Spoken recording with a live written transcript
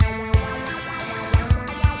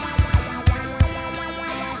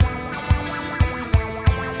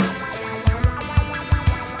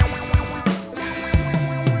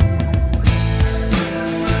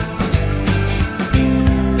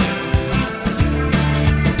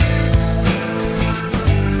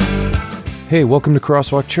Hey, welcome to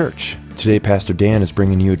Crosswalk Church. Today, Pastor Dan is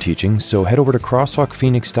bringing you a teaching, so head over to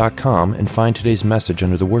crosswalkphoenix.com and find today's message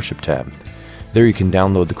under the Worship tab. There you can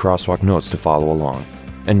download the Crosswalk notes to follow along.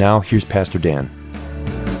 And now, here's Pastor Dan.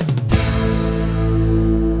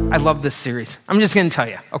 I love this series. I'm just going to tell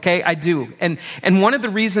you, okay? I do. And one of the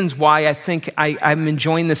reasons why I think I'm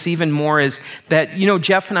enjoying this even more is that, you know,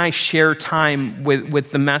 Jeff and I share time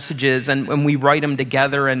with the messages, and we write them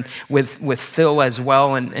together, and with Phil as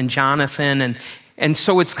well, and Jonathan. And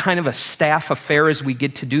so it's kind of a staff affair as we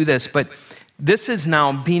get to do this. But this is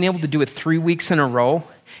now, being able to do it 3 weeks in a row,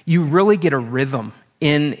 you really get a rhythm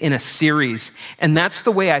in a series. And that's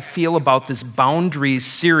the way I feel about this Boundaries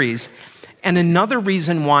series. And another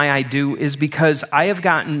reason why I do is because I have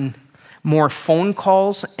gotten more phone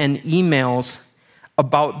calls and emails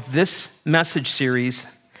about this message series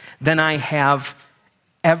than I have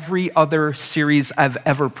every other series I've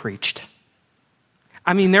ever preached.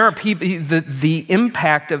 I mean, there are people, the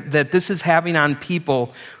impact that this is having on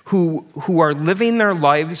people who are living their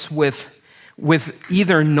lives with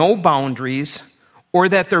either no boundaries, or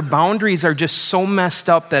that their boundaries are just so messed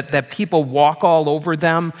up that people walk all over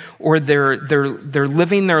them, or they're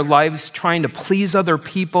living their lives trying to please other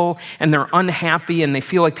people, and they're unhappy and they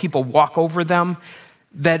feel like people walk over them.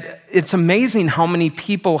 That it's amazing how many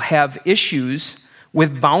people have issues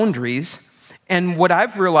with boundaries. And what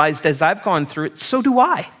I've realized as I've gone through it, so do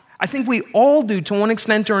I. I think we all do to one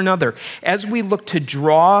extent or another. As we look to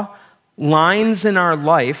draw lines in our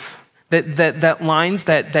life, that lines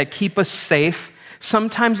that keep us safe,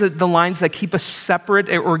 sometimes the lines that keep us separate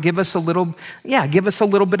or give us a little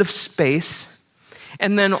bit of space.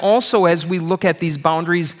 And then also as we look at these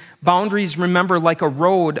boundaries, remember, like a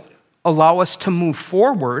road, allow us to move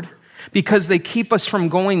forward because they keep us from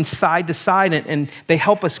going side to side, and they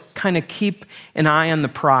help us kind of keep an eye on the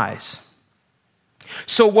prize.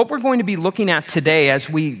 So what we're going to be looking at today as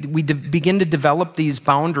we begin to develop these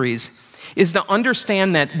boundaries is to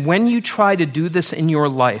understand that when you try to do this in your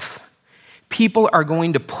life, people are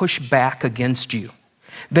going to push back against you.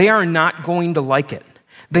 They are not going to like it.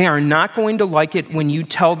 They are not going to like it when you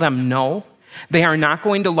tell them no. They are not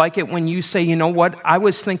going to like it when you say, you know what, I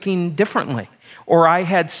was thinking differently, or I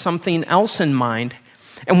had something else in mind.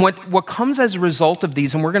 And what comes as a result of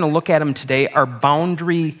these, and we're going to look at them today, are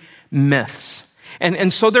boundary myths.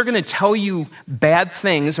 And so they're going to tell you bad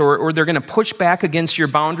things, or they're going to push back against your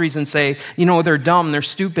boundaries and say, you know, they're dumb, they're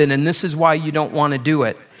stupid, and this is why you don't want to do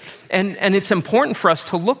it. And it's important for us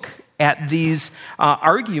to look at these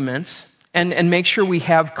arguments and make sure we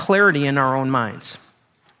have clarity in our own minds.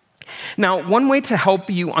 Now, one way to help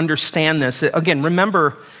you understand this, again,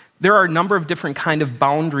 remember, there are a number of different kind of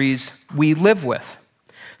boundaries we live with.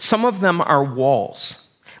 Some of them are walls,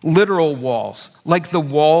 literal walls, like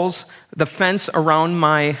the fence around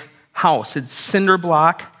my house. It's cinder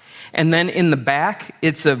block, and then in the back,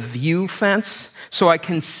 it's a view fence, so I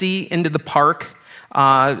can see into the park.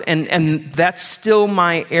 And that's still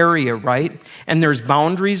my area, right? And there's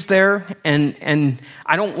boundaries there, and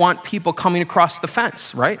I don't want people coming across the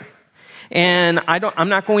fence, right? And I'm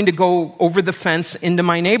not going to go over the fence into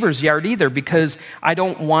my neighbor's yard either, because I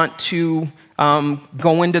don't want to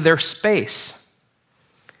go into their space.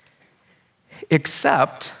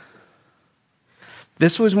 Except,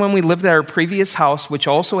 this was when we lived at our previous house, which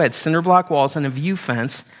also had cinder block walls and a view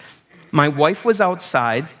fence. My wife was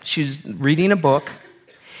outside. She's reading a book.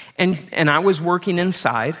 And I was working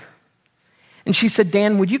inside. And she said,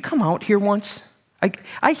 Dan, would you come out here once?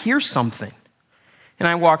 I hear something. And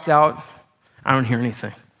I walked out. I don't hear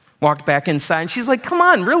anything. Walked back inside. And she's like, come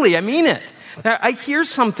on, really, I mean it. I hear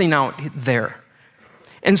something out there.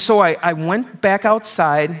 And so I went back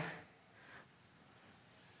outside.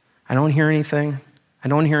 I don't hear anything. I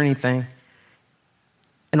don't hear anything.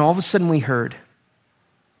 And all of a sudden we heard,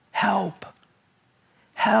 help,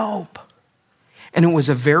 help. And it was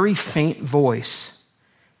a very faint voice.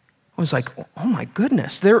 I was like, oh my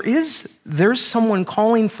goodness, there's someone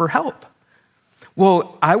calling for help.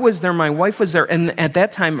 Well, I was there, my wife was there, and at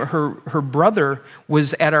that time her brother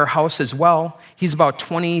was at our house as well. He's about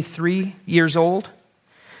 23 years old.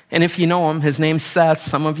 And if you know him, his name's Seth.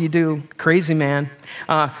 Some of you do. Crazy man.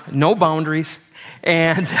 No boundaries.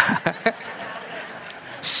 And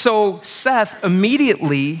so Seth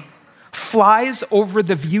immediately flies over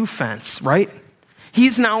the view fence, right?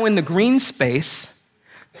 He's now in the green space,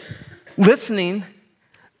 listening,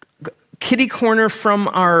 kitty corner from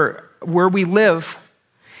where we live.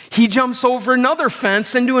 He jumps over another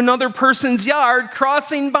fence into another person's yard,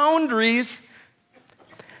 crossing boundaries,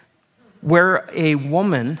 where a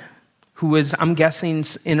woman who is, I'm guessing,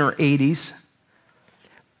 in her 80s,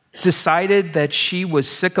 decided that she was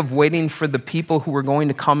sick of waiting for the people who were going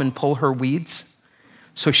to come and pull her weeds.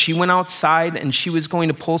 So she went outside and she was going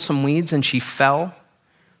to pull some weeds and she fell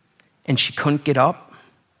and she couldn't get up.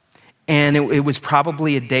 And it was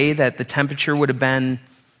probably a day that the temperature would have been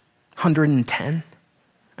 110.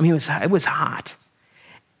 I mean, it was hot.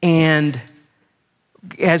 And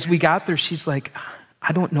as we got there, she's like,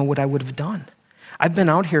 I don't know what I would have done. I've been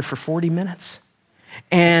out here for 40 minutes.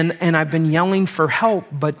 And I've been yelling for help,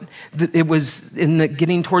 but it was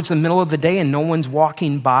getting towards the middle of the day and no one's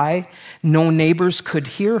walking by. No neighbors could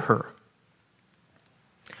hear her.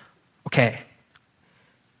 Okay.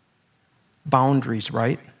 Boundaries,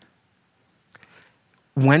 right?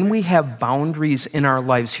 When we have boundaries in our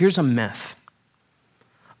lives, here's a myth.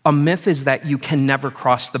 A myth is that you can never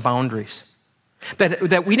cross the boundaries.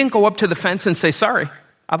 That we didn't go up to the fence and say, sorry,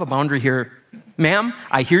 I have a boundary here. Ma'am,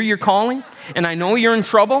 I hear you're calling, and I know you're in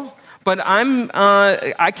trouble, but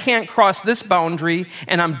I can't cross this boundary,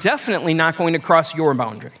 and I'm definitely not going to cross your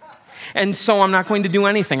boundary. And so I'm not going to do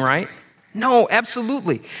anything, right? No,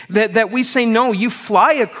 absolutely. That we say, no, you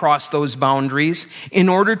fly across those boundaries in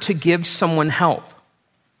order to give someone help.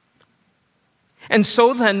 And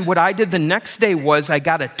so then what I did the next day was I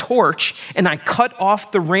got a torch and I cut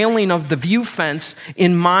off the railing of the view fence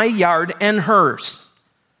in my yard and hers.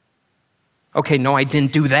 Okay, no, I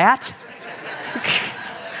didn't do that.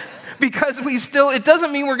 Because it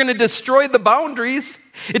doesn't mean we're going to destroy the boundaries.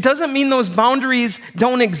 It doesn't mean those boundaries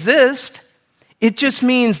don't exist. It just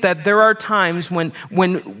means that there are times when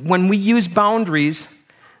we use boundaries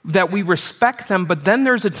that we respect them, but then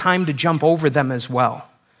there's a time to jump over them as well.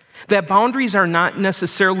 That boundaries are not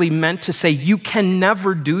necessarily meant to say, you can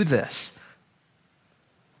never do this,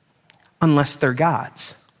 unless they're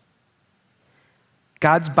God's.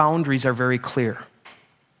 God's boundaries are very clear.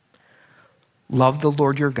 Love the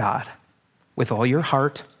Lord your God with all your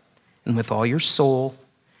heart and with all your soul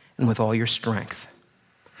and with all your strength.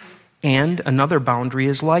 And another boundary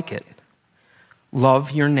is like it.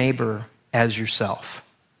 Love your neighbor as yourself.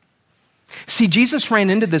 See, Jesus ran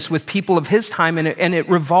into this with people of his time, and it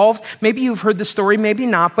revolved, maybe you've heard the story, maybe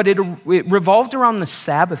not, but it revolved around the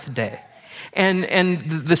Sabbath day. And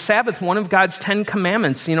the Sabbath, one of God's 10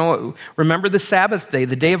 commandments, remember the Sabbath day,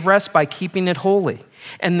 the day of rest, by keeping it holy.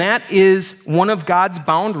 And that is one of God's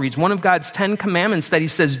boundaries, one of God's 10 commandments that he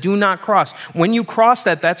says, do not cross. When you cross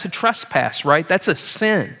that, that's a trespass, right? That's a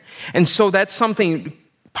sin. And so that's something,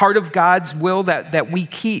 part of God's will that we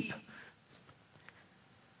keep.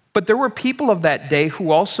 But there were people of that day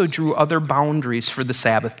who also drew other boundaries for the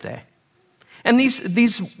Sabbath day. And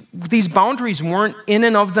these boundaries weren't in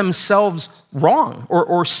and of themselves wrong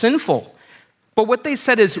or sinful. But what they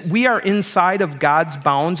said is, we are inside of God's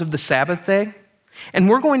bounds of the Sabbath day, and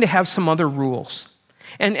we're going to have some other rules.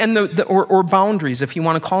 Or boundaries, if you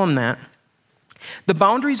want to call them that. The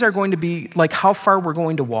boundaries are going to be like how far we're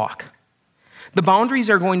going to walk. The boundaries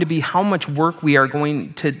are going to be how much work we are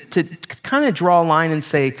going to kind of draw a line and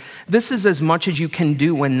say, this is as much as you can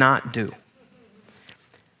do and not do.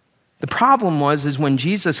 The problem is when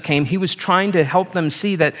Jesus came, he was trying to help them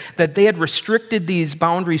see that they had restricted these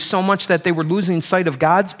boundaries so much that they were losing sight of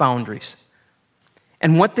God's boundaries.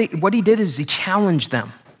 And what he did is he challenged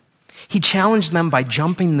them. He challenged them by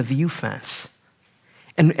jumping the view fence.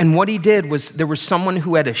 And what he did was, there was someone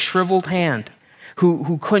who had a shriveled hand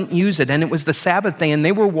who couldn't use it, and it was the Sabbath day, and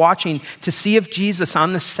they were watching to see if Jesus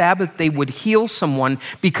on the Sabbath day would heal someone,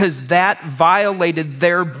 because that violated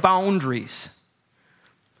their boundaries.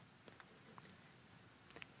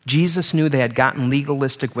 Jesus knew they had gotten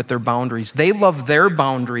legalistic with their boundaries. They loved their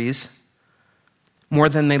boundaries more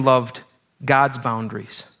than they loved God's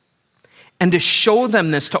boundaries. And to show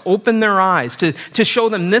them this, to open their eyes, to show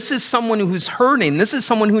them this is someone who's hurting, this is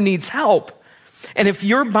someone who needs help. And if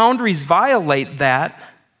your boundaries violate that,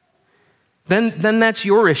 then that's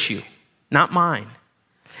your issue, not mine.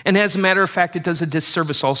 And as a matter of fact, it does a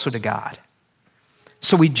disservice also to God.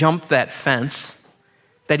 So we jumped that fence,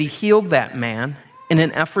 that he healed that man in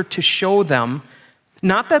an effort to show them,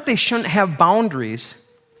 not that they shouldn't have boundaries,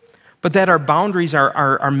 but that our boundaries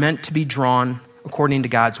are meant to be drawn according to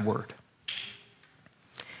God's word.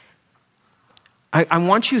 I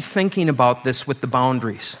want you thinking about this with the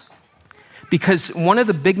boundaries. Because one of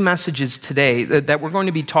the big messages today that we're going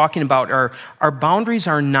to be talking about are our boundaries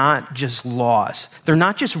are not just laws. They're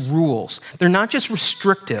not just rules. They're not just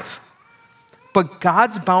restrictive. But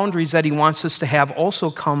God's boundaries that he wants us to have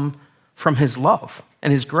also come from his love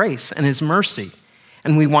and his grace and his mercy.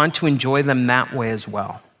 And we want to enjoy them that way as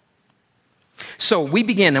well. So we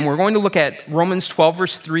begin, and we're going to look at Romans 12,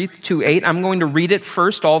 verse 3 to 8. I'm going to read it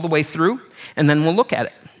first all the way through, and then we'll look at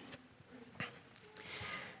it.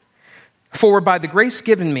 For by the grace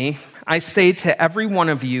given me, I say to every one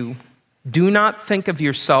of you, do not think of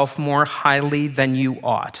yourself more highly than you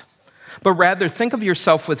ought, but rather think of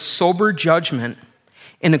yourself with sober judgment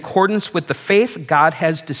in accordance with the faith God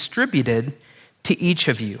has distributed to each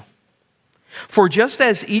of you. For just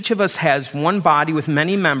as each of us has one body with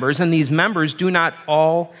many members, and these members do not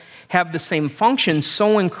all have the same function,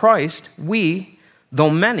 so in Christ we, though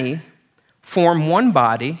many, form one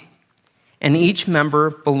body, and each member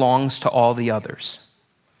belongs to all the others.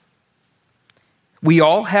 We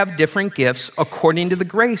all have different gifts according to the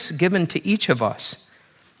grace given to each of us.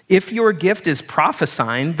 If your gift is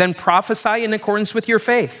prophesying, then prophesy in accordance with your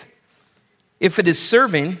faith. If it is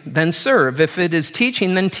serving, then serve. If it is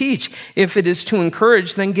teaching, then teach. If it is to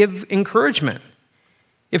encourage, then give encouragement.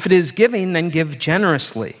 If it is giving, then give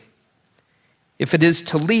generously. If it is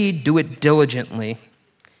to lead, do it diligently.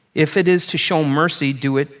 If it is to show mercy,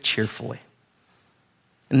 do it cheerfully.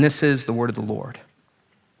 And this is the word of the Lord.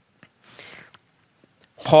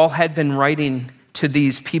 Paul had been writing to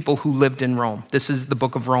these people who lived in Rome. This is the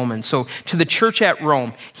book of Romans. So to the church at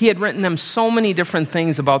Rome, he had written them so many different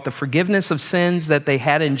things about the forgiveness of sins that they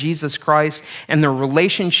had in Jesus Christ and their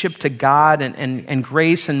relationship to God and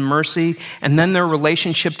grace and mercy, and then their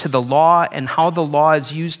relationship to the law and how the law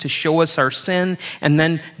is used to show us our sin and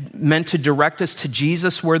then meant to direct us to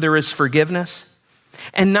Jesus where there is forgiveness.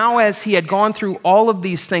 And now as he had gone through all of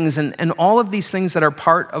these things and all of these things that are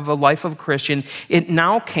part of a life of a Christian, it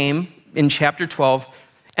now came in chapter 12,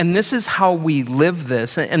 and this is how we live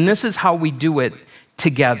this, and this is how we do it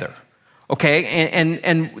together, okay?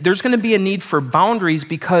 And there's going to be a need for boundaries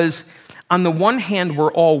because on the one hand,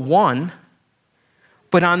 we're all one,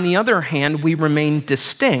 but on the other hand, we remain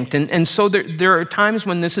distinct. And so there are times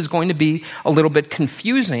when this is going to be a little bit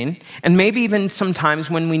confusing, and maybe even sometimes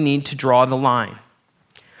when we need to draw the line.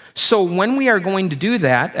 So when we are going to do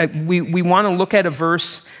that, we want to look at a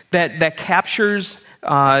verse that captures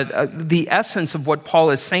the essence of what Paul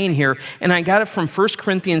is saying here. And I got it from 1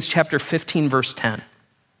 Corinthians chapter 15, verse 10.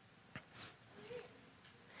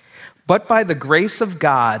 But by the grace of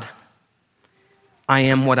God, I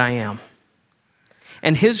am what I am.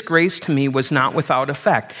 And his grace to me was not without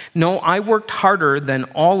effect. No, I worked harder than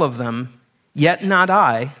all of them, yet not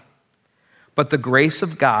I, but the grace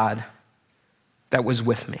of God that was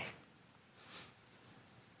with me.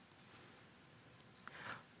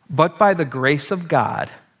 But by the grace of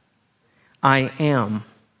God, I am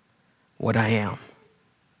what I am.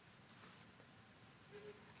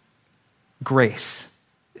 Grace.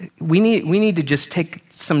 We need to just take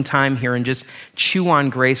some time here and just chew on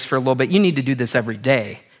grace for a little bit. You need to do this every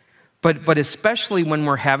day. But especially when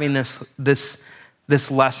we're having this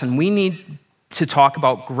lesson, we need to talk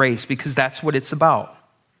about grace because that's what it's about.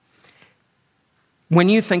 When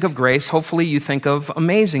you think of grace, hopefully you think of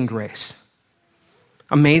amazing grace.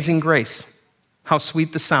 Amazing grace. How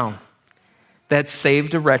sweet the sound that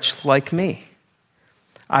saved a wretch like me.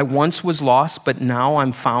 I once was lost, but now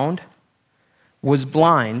I'm found. Was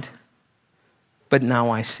blind, but now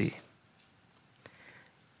I see.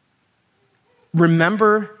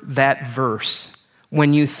 Remember that verse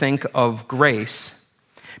when you think of grace,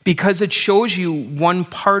 because it shows you one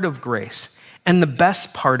part of grace and the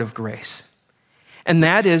best part of grace. And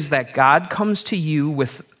that is that God comes to you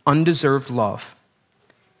with undeserved love.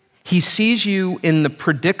 He sees you in the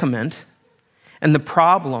predicament and the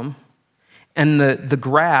problem and the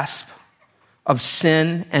grasp of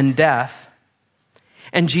sin and death.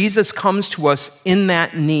 And Jesus comes to us in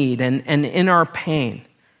that need and in our pain.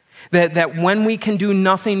 That when we can do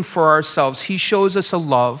nothing for ourselves, he shows us a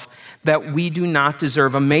love that we do not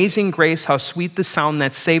deserve. Amazing grace, how sweet the sound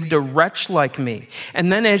that saved a wretch like me.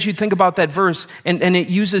 And then as you think about that verse, and it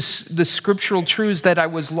uses the scriptural truths that I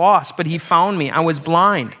was lost, but he found me. I was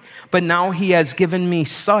blind, but now he has given me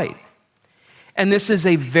sight. And this is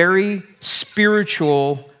a very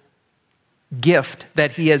spiritual gift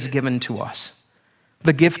that he has given to us.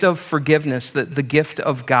 The gift of forgiveness, the gift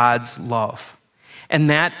of God's love. And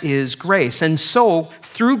that is grace. And so,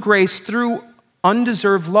 through grace, through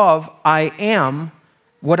undeserved love, I am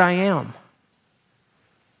what I am.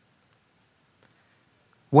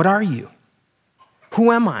 What are you?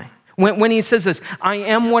 Who am I? When he says this, I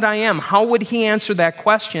am what I am, how would he answer that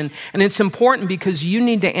question? And it's important because you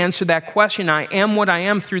need to answer that question, I am what I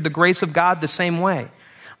am, through the grace of God the same way.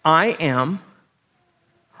 I am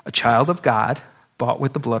a child of God, bought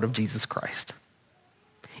with the blood of Jesus Christ.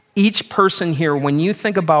 Each person here, when you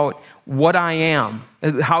think about what I am,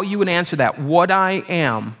 how you would answer that, what I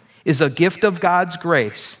am is a gift of God's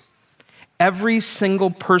grace. Every single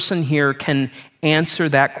person here can answer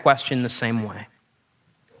that question the same way.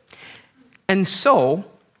 And so,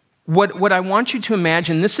 what I want you to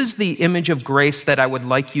imagine, this is the image of grace that I would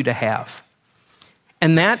like you to have.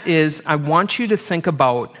 And that is, I want you to think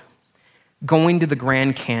about going to the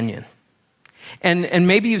Grand Canyon. And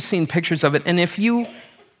maybe you've seen pictures of it. And if you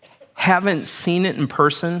haven't seen it in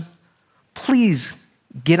person, please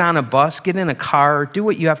get on a bus, get in a car, do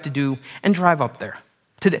what you have to do, and drive up there.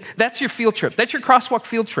 That's your field trip. That's your crosswalk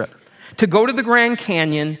field trip. To go to the Grand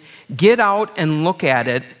Canyon, get out and look at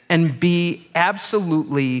it, and be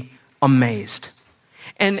absolutely amazed.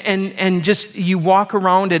 And just, you walk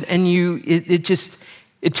around it, and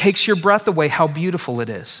it takes your breath away how beautiful it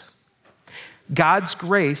is. God's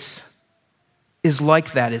grace is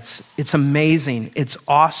like that. It's amazing. It's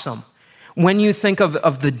awesome. When you think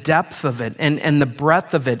of the depth of it and the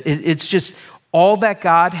breadth of it, it's just all that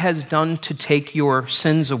God has done to take your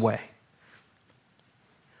sins away.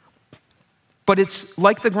 But it's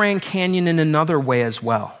like the Grand Canyon in another way as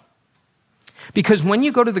well. Because when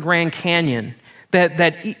you go to the Grand Canyon,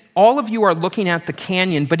 that all of you are looking at the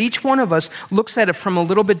canyon, but each one of us looks at it from a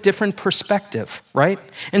little bit different perspective, right?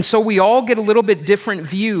 And so we all get a little bit different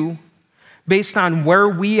view based on where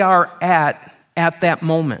we are at that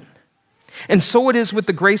moment. And so it is with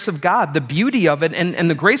the grace of God. The beauty of it and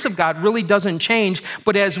the grace of God really doesn't change,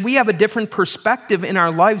 but as we have a different perspective in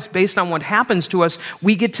our lives based on what happens to us,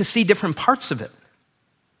 we get to see different parts of it.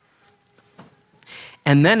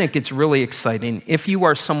 And then it gets really exciting if you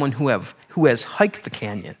are someone who has hiked the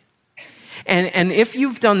canyon. And if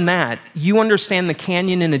you've done that, you understand the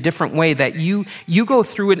canyon in a different way, that you go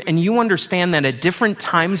through it and you understand that at different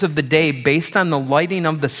times of the day, based on the lighting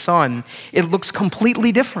of the sun, it looks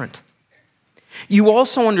completely different. You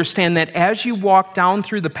also understand that as you walk down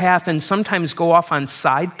through the path and sometimes go off on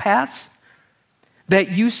side paths, that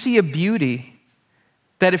you see a beauty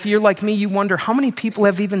that if you're like me, you wonder, how many people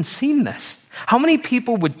have even seen this? How many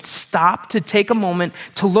people would stop to take a moment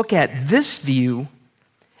to look at this view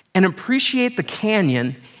and appreciate the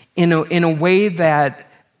canyon in a way that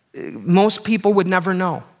most people would never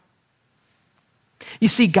know? You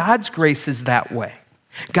see, God's grace is that way.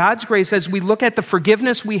 God's grace, as we look at the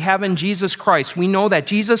forgiveness we have in Jesus Christ, we know that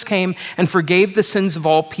Jesus came and forgave the sins of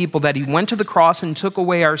all people, that he went to the cross and took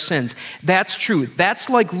away our sins. That's true. That's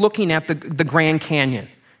like looking at the Grand Canyon.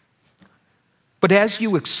 But as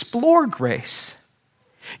you explore grace,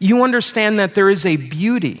 you understand that there is a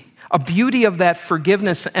beauty of that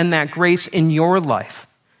forgiveness and that grace in your life.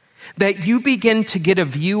 That you begin to get a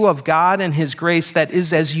view of God and his grace that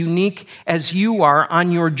is as unique as you are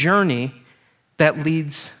on your journey that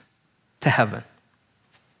leads to heaven.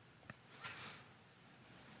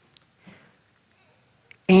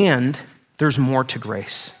 And there's more to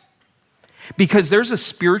grace. Because there's a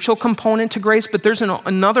spiritual component to grace, but there's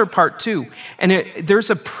another part too. And there's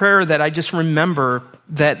a prayer that I just remember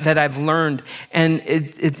that I've learned, and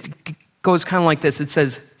it goes kind of like this. It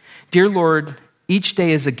says, "Dear Lord, each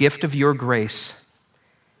day is a gift of your grace.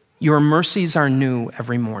 Your mercies are new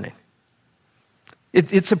every morning."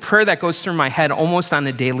 It's a prayer that goes through my head almost on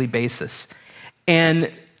a daily basis. And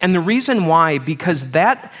the reason why, because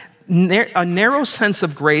a narrow sense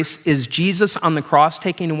of grace is Jesus on the cross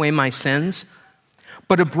taking away my sins,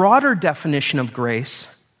 but a broader definition of grace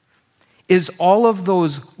is all of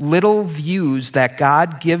those little views that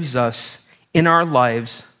God gives us in our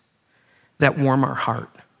lives that warm our heart.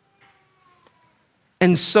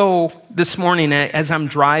 And so this morning, as I'm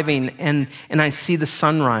driving and I see the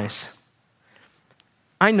sunrise,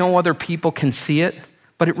 I know other people can see it,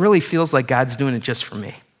 but it really feels like God's doing it just for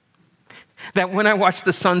me. That when I watch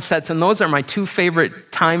the sunsets, and those are my two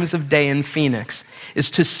favorite times of day in Phoenix,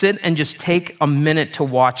 is to sit and just take a minute to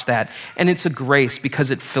watch that. And it's a grace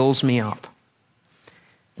because it fills me up.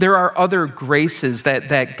 There are other graces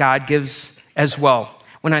that God gives as well.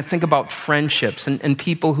 When I think about friendships and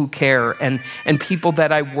people who care and people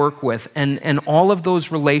that I work with and all of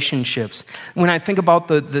those relationships, when I think about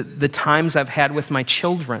the times I've had with my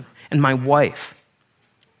children and my wife,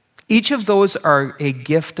 each of those are a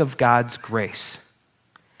gift of God's grace.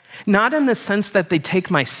 Not in the sense that they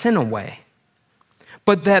take my sin away,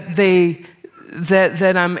 but that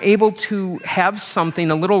I'm able to have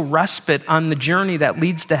something, a little respite on the journey that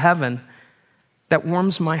leads to heaven that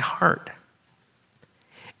warms my heart.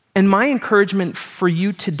 And my encouragement for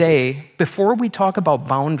you today, before we talk about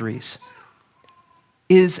boundaries,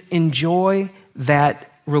 is enjoy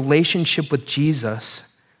that relationship with Jesus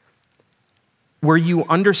where you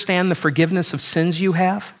understand the forgiveness of sins you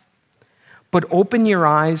have, but open your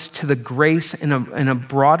eyes to the grace in a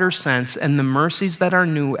broader sense and the mercies that are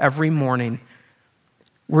new every morning,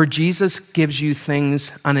 where Jesus gives you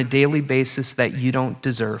things on a daily basis that you don't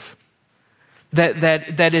deserve.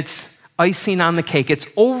 That it's icing on the cake. It's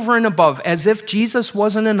over and above, as if Jesus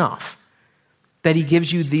wasn't enough, that he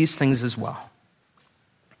gives you these things as well.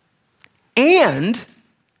 And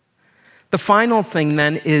the final thing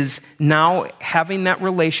then is now having that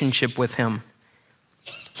relationship with him,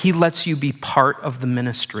 he lets you be part of the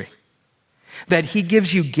ministry. That he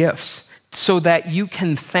gives you gifts so that you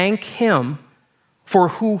can thank him for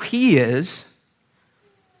who he is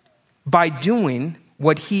by doing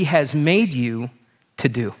what he has made you to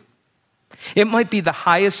do. It might be the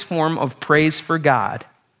highest form of praise for God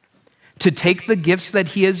to take the gifts that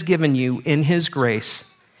he has given you in his grace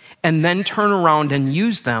and then turn around and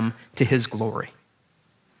use them to his glory.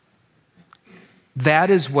 That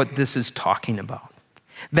is what this is talking about.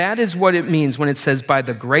 That is what it means when it says, by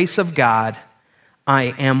the grace of God,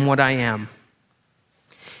 I am what I am.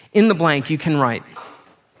 In the blank, you can write,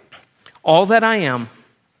 all that I am,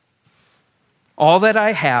 all that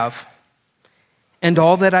I have, and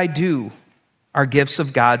all that I do are gifts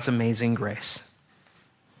of God's amazing grace.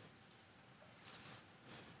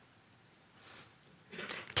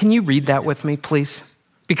 Can you read that with me, please?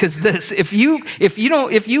 Because this, if you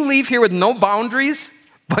leave here with no boundaries,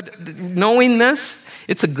 but knowing this,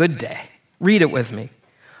 it's a good day. Read it with me.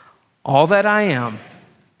 All that I am,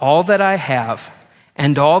 all that I have,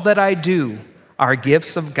 and all that I do are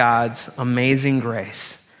gifts of God's amazing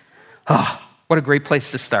grace. Oh, what a great place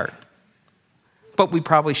to start. But we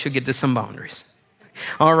probably should get to some boundaries.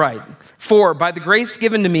 All right. 4, by the grace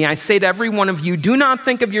given to me, I say to every one of you, do not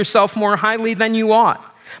think of yourself more highly than you ought,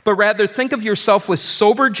 but rather think of yourself with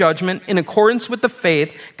sober judgment in accordance with the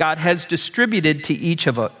faith God has distributed to each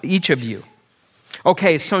of you.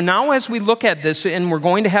 Okay, so now as we look at this, and we're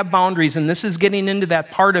going to have boundaries, and this is getting into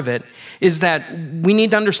that part of it, is that we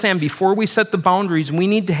need to understand before we set the boundaries, we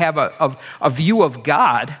need to have a view of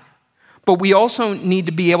God, but we also need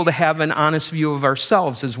to be able to have an honest view of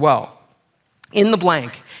ourselves as well. In the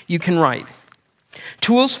blank, you can write,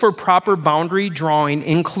 tools for proper boundary drawing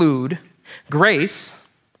include grace,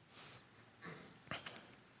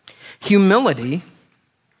 humility,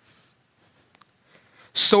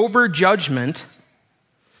 sober judgment,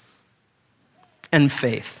 and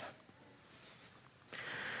faith.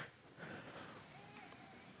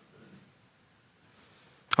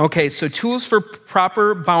 Okay, so tools for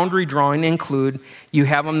proper boundary drawing include, you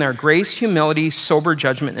have them there, grace, humility, sober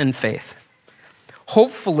judgment, and faith.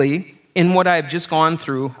 Hopefully, in what I've just gone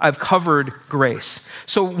through, I've covered grace.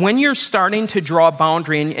 So when you're starting to draw a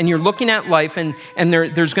boundary and you're looking at life and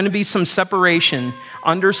there's going to be some separation,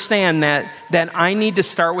 understand that I need to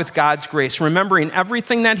start with God's grace, remembering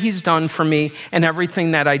everything that he's done for me and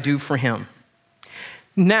everything that I do for him.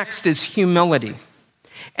 Next is humility.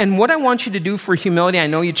 And what I want you to do for humility, I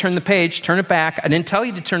know you turn the page, turn it back. I didn't tell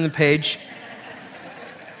you to turn the page.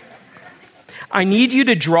 I need you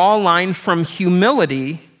to draw a line from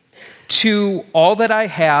humility to all that I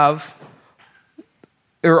have,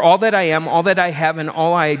 or all that I am, all that I have, and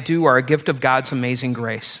all I do are a gift of God's amazing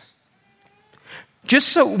grace. Just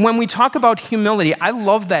so when we talk about humility, I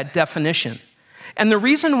love that definition. And the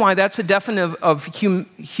reason why that's a definition of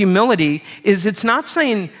humility is it's not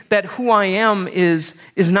saying that who I am is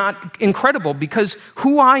not incredible, because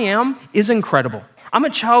who I am is incredible. I'm a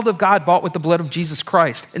child of God bought with the blood of Jesus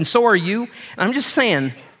Christ, and so are you. And I'm just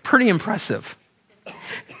saying, pretty impressive.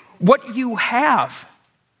 What you have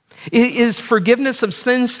is forgiveness of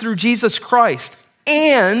sins through Jesus Christ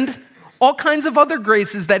and all kinds of other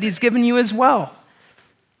graces that he's given you as well.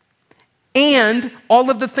 And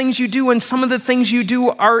all of the things you do, and some of the things you do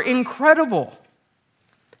are incredible.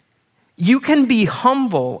 You can be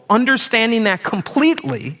humble, understanding that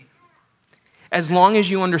completely, as long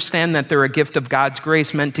as you understand that they're a gift of God's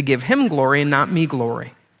grace meant to give him glory and not me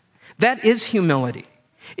glory. That is humility.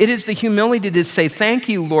 It is the humility to say, thank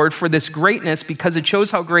you, Lord, for this greatness, because it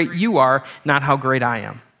shows how great you are, not how great I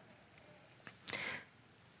am.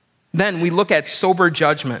 Then we look at sober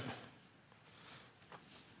judgment.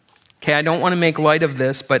 Okay, I don't want to make light of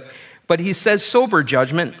this, but he says sober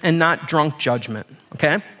judgment and not drunk judgment,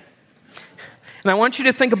 okay? And I want you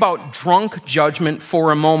to think about drunk judgment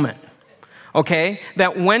for a moment, okay?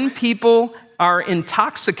 That when people are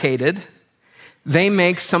intoxicated, they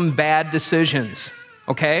make some bad decisions.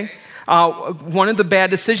 Okay? One of the bad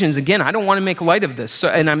decisions, again, I don't want to make light of this,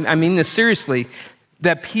 and I mean this seriously,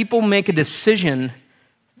 that people make a decision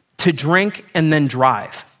to drink and then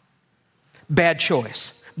drive. Bad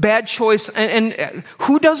choice. Bad choice, and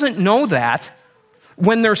who doesn't know that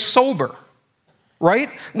when they're sober, right?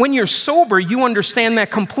 When you're sober, you understand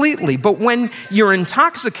that completely, but when you're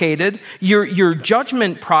intoxicated, your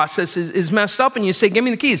judgment process is messed up, and you say, give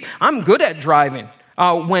me the keys. I'm good at driving.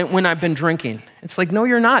 when I've been drinking. It's like, no,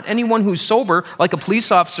 you're not. Anyone who's sober, like a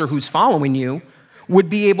police officer who's following you, would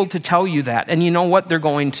be able to tell you that. And you know what? They're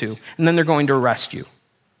going to. And then they're going to arrest you.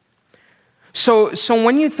 So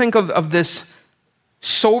when you think of this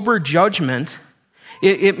sober judgment,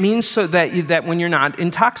 it means so that when you're not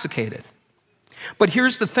intoxicated. But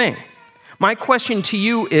here's the thing. My question to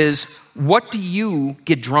you is, what do you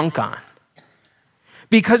get drunk on?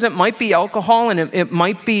 Because it might be alcohol and it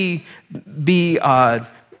might be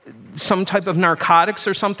some type of narcotics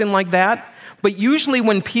or something like that. But usually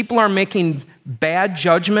when people are making bad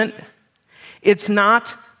judgment, it's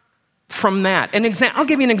not from that. I'll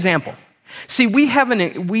give you an example. See, we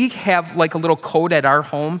have like a little code at our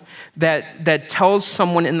home that tells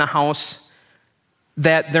someone in the house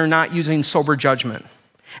that they're not using sober judgment.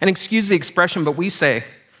 And excuse the expression, but we say,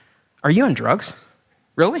 "Are you on drugs?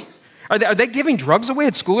 Really? Are they giving drugs away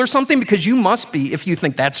at school or something? Because you must be if you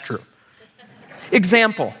think that's true."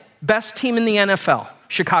 Example, best team in the NFL,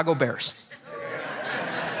 Chicago Bears.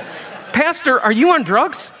 "Pastor, are you on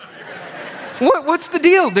drugs? What's the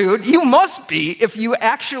deal, dude? You must be if you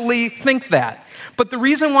actually think that." But the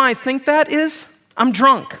reason why I think that is I'm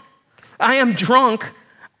drunk. I am drunk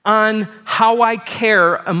on how I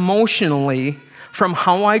care emotionally from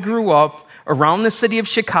how I grew up around the city of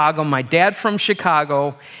Chicago, my dad from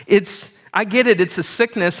Chicago. I get it, it's a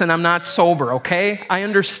sickness and I'm not sober, okay? I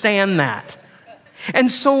understand that.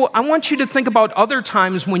 And so I want you to think about other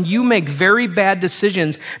times when you make very bad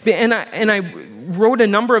decisions. And I wrote a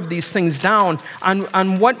number of these things down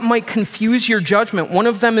on what might confuse your judgment. One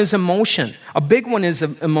of them is emotion. A big one is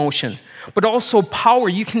emotion. But also power.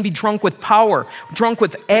 You can be drunk with power, drunk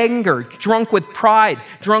with anger, drunk with pride,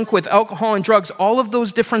 drunk with alcohol and drugs, all of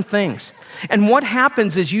those different things. And what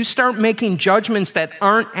happens is you start making judgments that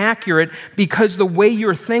aren't accurate because the way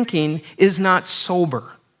you're thinking is not sober.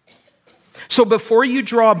 So before you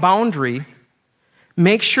draw a boundary,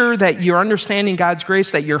 make sure that you're understanding God's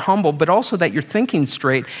grace, that you're humble, but also that you're thinking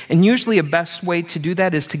straight. And usually a best way to do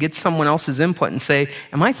that is to get someone else's input and say,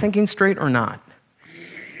 am I thinking straight or not?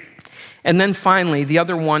 And then finally, the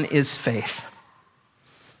other one is faith.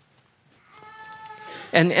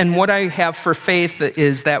 And what I have for faith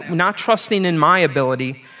is that not trusting in my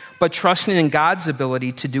ability, but trusting in God's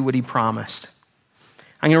ability to do what he promised.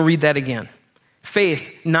 I'm going to read that again.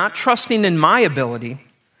 Faith, not trusting in my ability,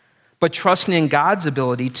 but trusting in God's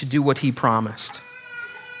ability to do what he promised.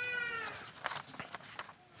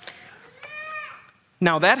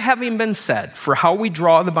 Now, that having been said, for how we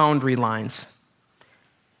draw the boundary lines,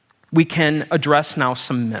 we can address now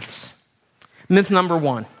some myths. Myth number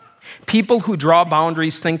one, people who draw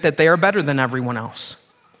boundaries think that they are better than everyone else.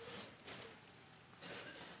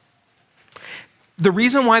 The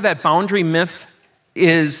reason why that boundary myth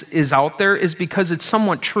is out there is because it's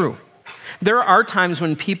somewhat true. There are times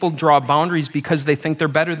when people draw boundaries because they think they're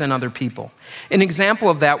better than other people. An example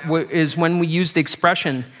of that is when we use the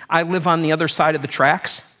expression, "I live on the other side of the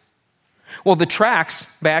tracks." Well, the tracks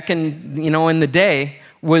back in the day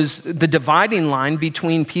was the dividing line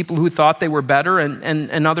between people who thought they were better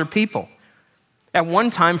and other people. At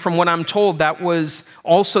one time, from what I'm told, that was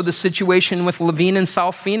also the situation with Levine and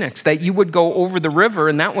South Phoenix, that you would go over the river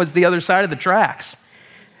and that was the other side of the tracks.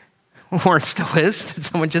 Or it still is, did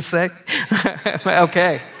someone just say?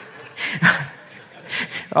 Okay.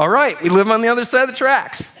 All right, we live on the other side of the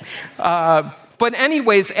tracks. But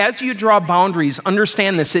anyways, as you draw boundaries,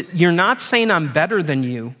 understand this. You're not saying I'm better than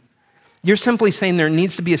you. You're simply saying there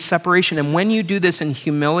needs to be a separation. And when you do this in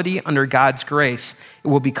humility under God's grace, it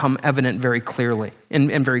will become evident very clearly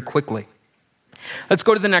and very quickly. Let's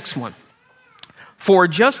go to the next one. For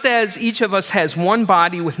just as each of us has one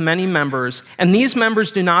body with many members, and these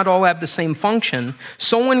members do not all have the same function,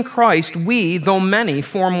 so in Christ we, though many,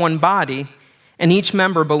 form one body, and each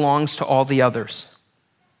member belongs to all the others.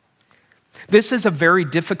 This is a very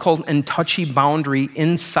difficult and touchy boundary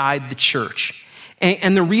inside the church.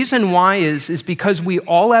 And the reason why is because we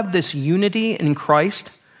all have this unity in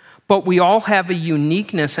Christ, but we all have a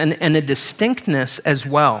uniqueness and a distinctness as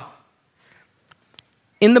well.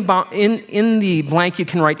 In the blank you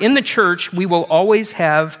can write, in the church, we will always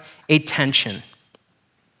have a tension.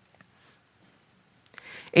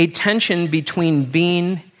 A tension between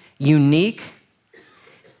being unique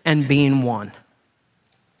and being one.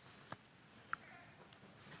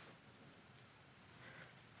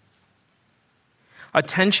 A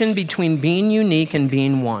tension between being unique and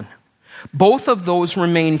being one. Both of those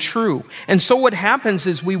remain true. And so what happens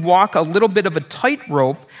is we walk a little bit of a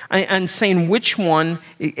tightrope and saying which one,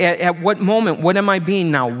 at what moment, what am I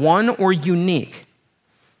being now, one or unique?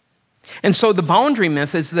 And so the boundary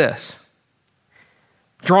myth is this.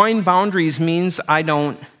 Drawing boundaries means I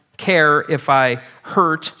don't care if I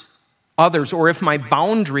hurt others, or if my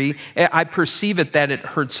boundary, I perceive it that it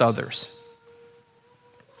hurts others.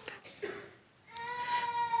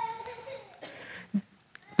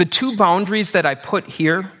 The two boundaries that I put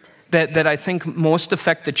here that I think most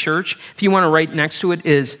affect the church, if you want to write next to it,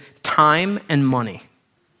 is time and money.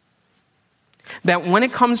 That when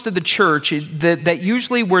it comes to the church, that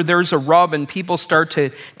usually where there's a rub and people start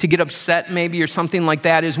to get upset maybe or something like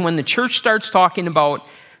that is when the church starts talking about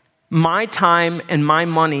my time and my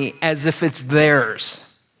money as if it's theirs.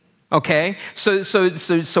 Okay?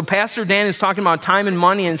 So Pastor Dan is talking about time and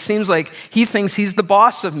money, and it seems like he thinks he's the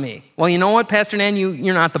boss of me. Well, you know what, Pastor Dan?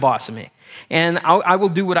 You're not the boss of me. And I will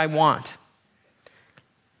do what I want.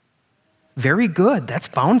 Very good. That's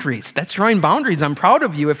boundaries. That's drawing boundaries. I'm proud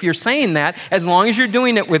of you if you're saying that, as long as you're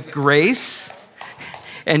doing it with grace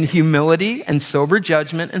and humility and sober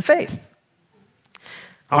judgment and faith.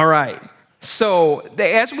 All right. So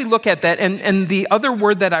as we look at that, and the other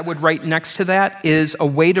word that I would write next to that is a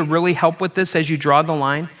way to really help with this as you draw the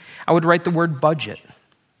line, I would write the word budget.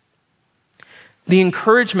 The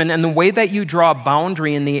encouragement and the way that you draw a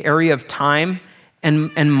boundary in the area of time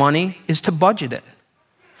and money is to budget it.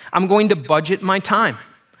 I'm going to budget my time.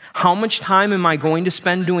 How much time am I going to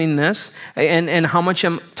spend doing this? And how much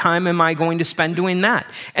time am I going to spend doing that?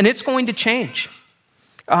 And it's going to change.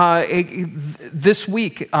 This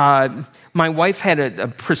week, my wife had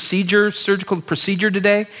a surgical procedure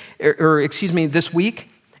today, this week,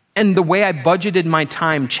 and the way I budgeted my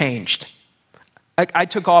time changed. I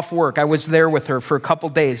took off work. I was there with her for a couple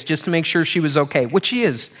days just to make sure she was okay, which she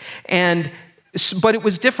is. But it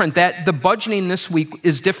was different. That the budgeting this week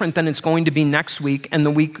is different than it's going to be next week and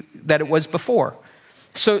the week that it was before.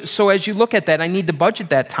 So as you look at that, I need to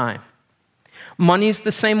budget that time. Money's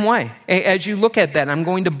the same way. As you look at that, I'm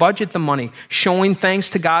going to budget the money, showing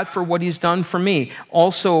thanks to God for what he's done for me.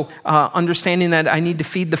 Also, understanding that I need to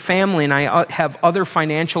feed the family and I have other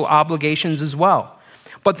financial obligations as well.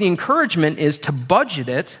 But the encouragement is to budget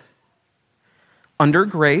it under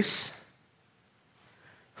grace,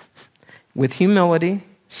 with humility,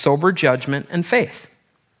 sober judgment, and faith.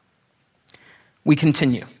 We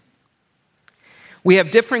continue. We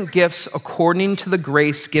have different gifts according to the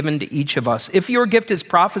grace given to each of us. If your gift is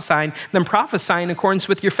prophesying, then prophesy in accordance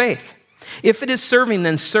with your faith. If it is serving,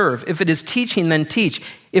 then serve. If it is teaching, then teach.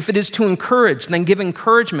 If it is to encourage, then give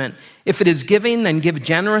encouragement. If it is giving, then give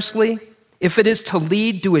generously. If it is to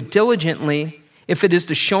lead, do it diligently. If it is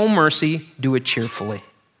to show mercy, do it cheerfully.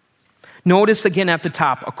 Notice again at the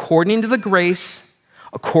top, according to grace,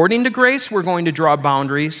 we're going to draw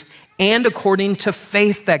boundaries, and according to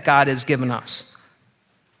faith that God has given us.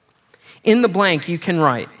 In the blank, you can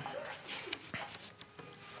write,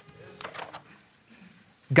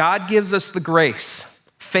 God gives us the grace,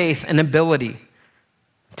 faith, and ability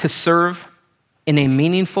to serve in a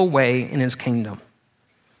meaningful way in his kingdom.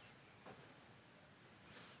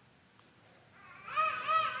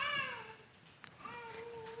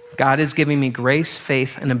 God is giving me grace,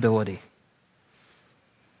 faith, and ability.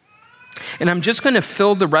 And I'm just going to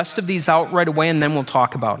fill the rest of these out right away, and then we'll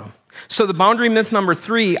talk about them. So the boundary myth number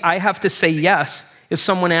 3, I have to say yes if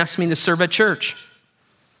someone asks me to serve at church.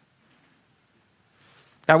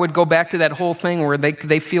 I would go back to that whole thing where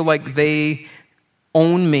they feel like they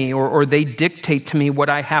own me or they dictate to me what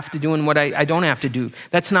I have to do and what I don't have to do.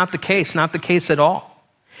 That's not the case at all.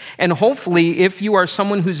 And hopefully, if you are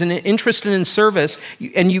someone who's interested in service,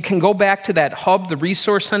 and you can go back to that hub, the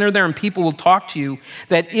resource center there, and people will talk to you,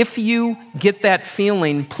 that if you get that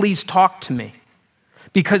feeling, please talk to me.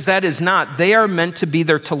 Because that is not. They are meant to be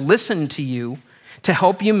there to listen to you, to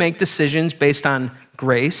help you make decisions based on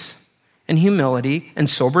grace and humility and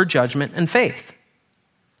sober judgment and faith.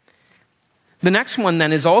 The next one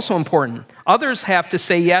then is also important. Others have to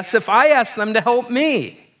say yes if I ask them to help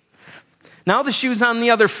me. Now the shoe's on the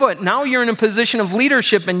other foot. Now you're in a position of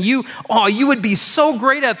leadership and you would be so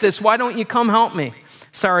great at this. Why don't you come help me?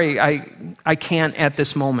 Sorry, I can't at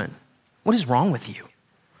this moment. What is wrong with you?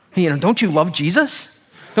 Don't you love Jesus?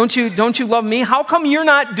 Don't you love me? How come you're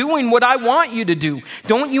not doing what I want you to do?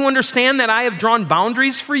 Don't you understand that I have drawn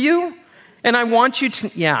boundaries for you? And I want you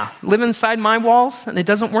to, live inside my walls? And it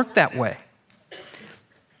doesn't work that way.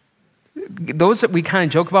 Those that we kind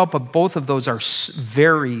of joke about, but both of those are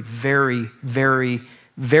very, very, very,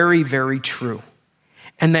 very, very true.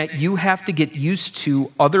 And that you have to get used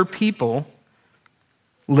to other people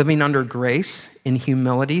living under grace, in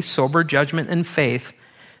humility, sober judgment, and faith,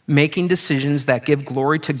 making decisions that give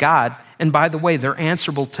glory to God. And by the way, they're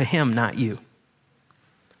answerable to him, not you.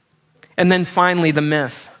 And then finally, the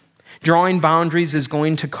myth. Drawing boundaries is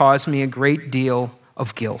going to cause me a great deal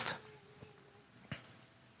of guilt.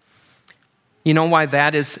 You know why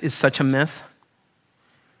that is such a myth?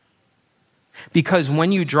 Because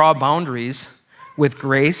when you draw boundaries with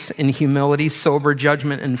grace and humility, sober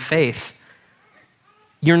judgment, and faith,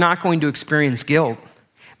 you're not going to experience guilt.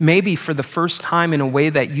 Maybe for the first time in a way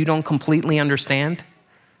that you don't completely understand,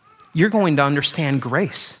 you're going to understand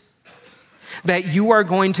grace. That you are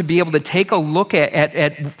going to be able to take a look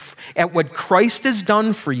at what Christ has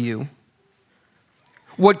done for you,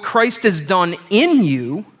 what Christ has done in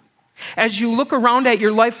you, as you look around at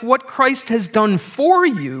your life, what Christ has done for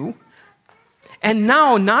you, and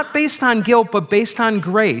now, not based on guilt, but based on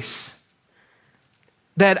grace,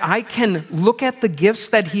 that I can look at the gifts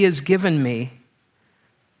that he has given me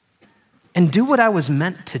and do what I was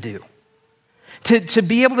meant to do. To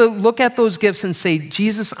be able to look at those gifts and say,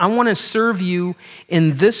 Jesus, I want to serve you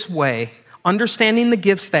in this way, understanding the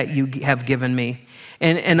gifts that you have given me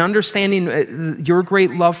and understanding your great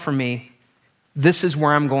love for me. This is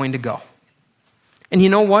where I'm going to go. And you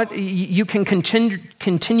know what? You can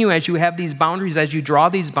continue as you have these boundaries, as you draw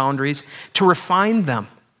these boundaries, to refine them,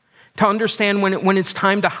 to understand when it's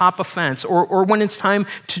time to hop a fence or when it's time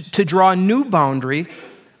to draw a new boundary,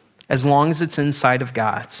 as long as it's inside of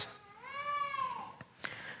God's.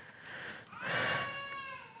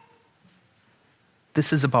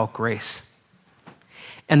 This is about grace.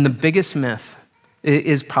 And the biggest myth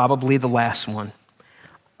is probably the last one,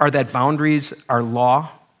 are that boundaries are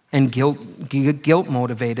law and guilt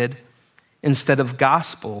motivated instead of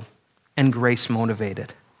gospel and grace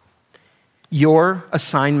motivated. Your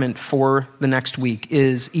assignment for the next week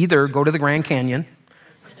is either go to the Grand Canyon,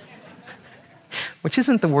 which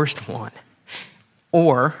isn't the worst one,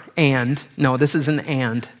 this is an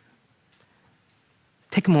and.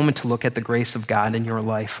 Take a moment to look at the grace of God in your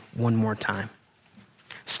life one more time.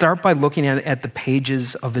 Start by looking at the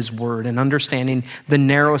pages of his word and understanding the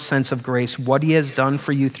narrow sense of grace, what he has done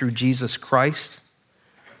for you through Jesus Christ.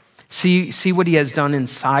 See what he has done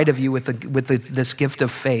inside of you with this gift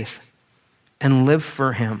of faith, and live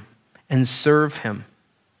for him and serve him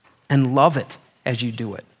and love it as you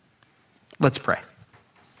do it. Let's pray.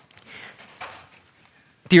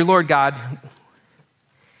 Dear Lord God,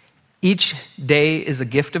 each day is a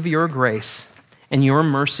gift of your grace, and your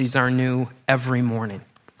mercies are new every morning.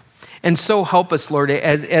 And so help us, Lord,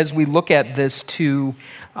 as we look at this, to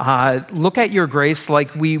look at your grace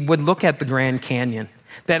like we would look at the Grand Canyon.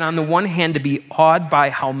 That on the one hand, to be awed by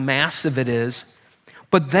how massive it is,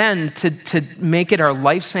 but then to make it our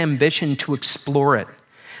life's ambition to explore it.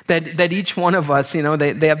 That each one of us,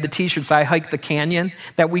 they have the t-shirts, I hike the canyon,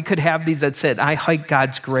 that we could have these that said, I hike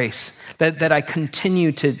God's grace. That I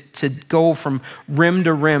continue to go from rim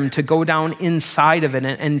to rim, to go down inside of it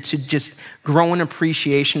and to just grow an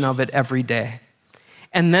appreciation of it every day.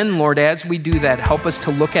 And then, Lord, as we do that, help us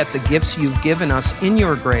to look at the gifts you've given us in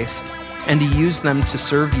your grace and to use them to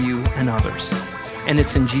serve you and others. And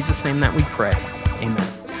it's in Jesus' name that we pray. Amen.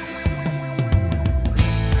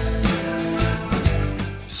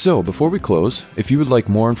 So, before we close, if you would like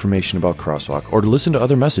more information about Crosswalk or to listen to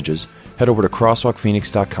other messages, head over to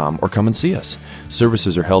crosswalkphoenix.com or come and see us.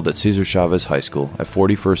 Services are held at Cesar Chavez High School at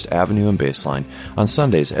 41st Avenue and Baseline on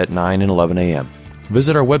Sundays at 9 and 11 a.m.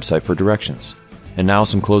 Visit our website for directions. And now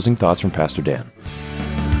some closing thoughts from Pastor Dan.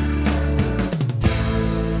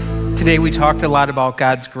 Today we talked a lot about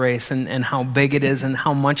God's grace and how big it is and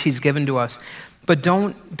how much he's given to us. But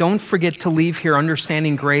don't forget to leave here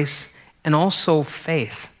understanding grace and also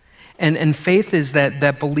faith. And faith is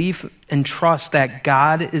that belief and trust that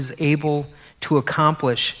God is able to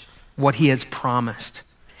accomplish what he has promised.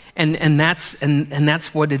 And that's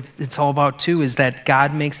what it's all about too, is that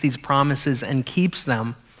God makes these promises and keeps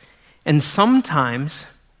them. And sometimes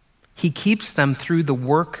he keeps them through the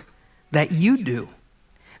work that you do.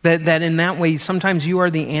 That in that way, sometimes you are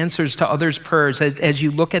the answers to others' prayers as you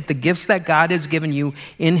look at the gifts that God has given you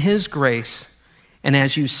in his grace and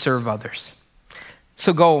as you serve others.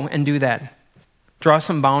 So go and do that. Draw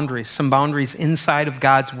some boundaries inside of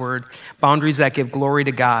God's word, boundaries that give glory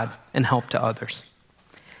to God and help to others.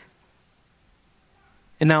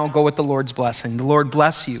 And now go with the Lord's blessing. The Lord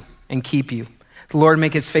bless you and keep you. The Lord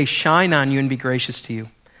make his face shine on you and be gracious to you.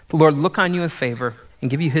 The Lord look on you with favor and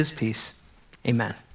give you his peace. Amen.